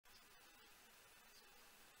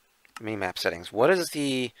Mini-map settings. What is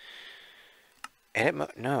the... Edit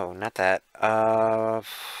mode? No, not that.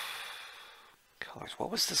 Colors.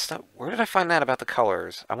 What was the stuff? Where did I find that about the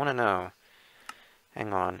colors? I want to know.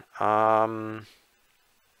 Hang on. I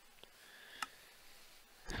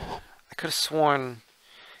could have sworn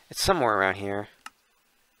it's somewhere around here.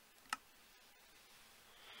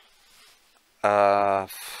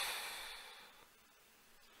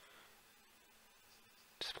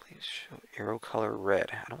 Display show arrow color red.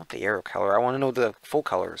 I don't want the arrow color. I want to know the full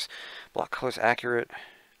colors. Block colors accurate.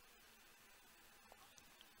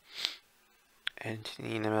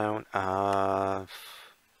 Entity amount.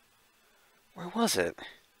 Where was it?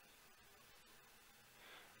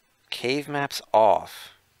 Cave maps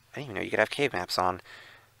off. I didn't even know you could have cave maps on.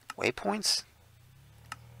 Waypoints?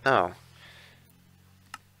 No.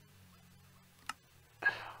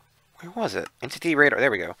 Where was it? Entity radar.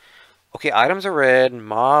 There we go. Okay, items are red.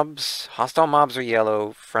 Mobs. Hostile mobs are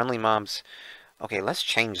yellow. Friendly mobs. Okay, let's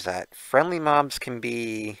change that. Friendly mobs can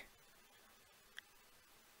be...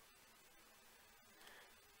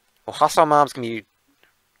 Well, hostile mobs can be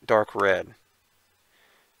dark red.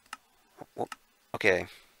 Okay.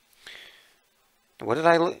 What did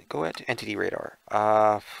I go at? Entity radar.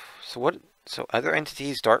 So other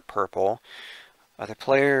entities, dark purple. Other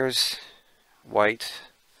players, white.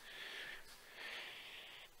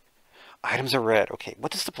 Items are red. Okay,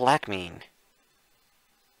 what does the black mean?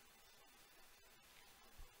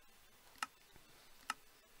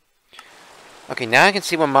 Okay, now I can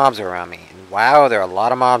see what mobs are around me. And wow, there are a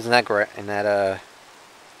lot of mobs in that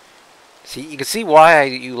See, you can see why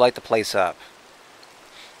you light the place up.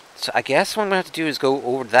 So I guess what I'm going to have to do is go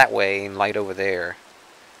over that way and light over there.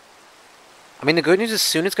 I mean, the good news is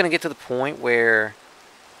soon it's going to get to the point where...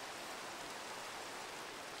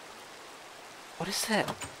 What is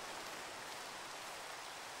that?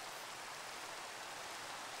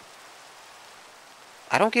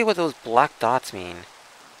 I don't get what those black dots mean.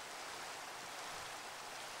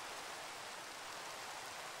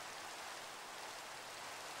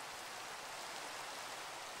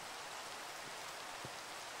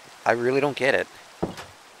 I really don't get it.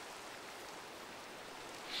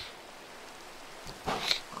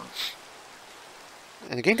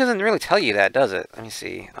 And the game doesn't really tell you that, does it? Let me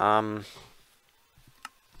see.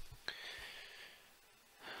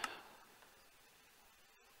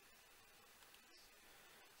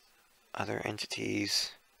 Other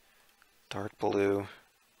entities. Dark blue.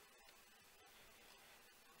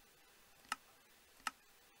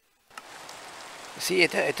 See,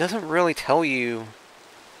 it doesn't really tell you...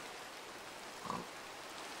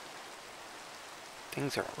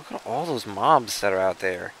 Things are... Look at all those mobs that are out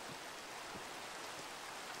there.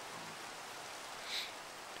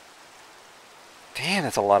 Damn,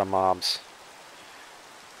 that's a lot of mobs.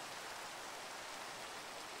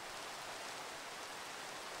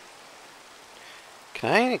 Can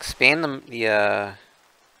I expand the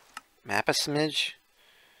map a smidge?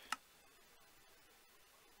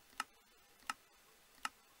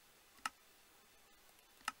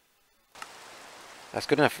 That's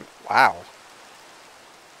good enough. Wow.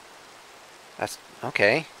 That's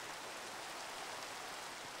okay.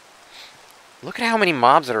 Look at how many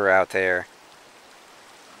mobs that are out there.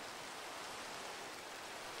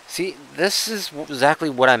 See, this is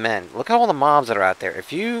exactly what I meant. Look at all the mobs that are out there.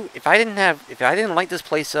 If I didn't light this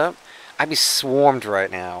place up, I'd be swarmed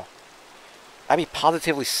right now. I'd be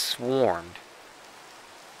positively swarmed.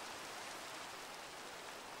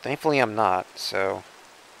 Thankfully, I'm not, so...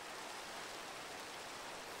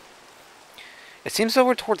 It seems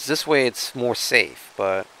over towards this way it's more safe,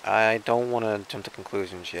 but I don't want to jump to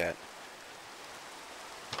conclusions yet.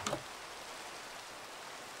 I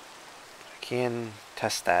can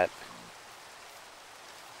test that.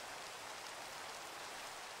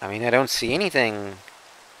 I mean, I don't see anything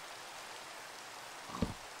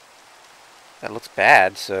that looks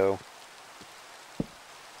bad, so... At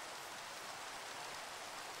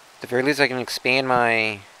the very least I can expand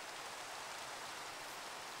my...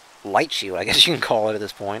 light shield, I guess you can call it at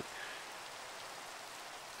this point.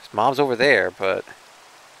 There's mobs over there, but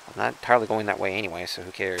I'm not entirely going that way anyway, so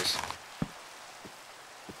who cares?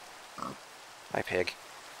 Hi, pig.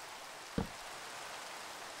 At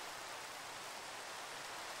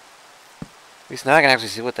least now I can actually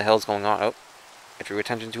see what the hell's going on. Oh, I drew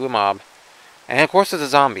attention to a mob. And of course there's a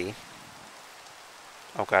zombie.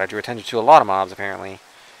 Oh god, I drew attention to a lot of mobs, apparently.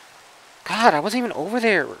 God, I wasn't even over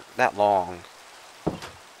there that long.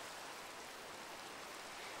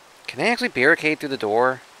 Can I actually barricade through the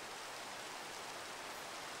door?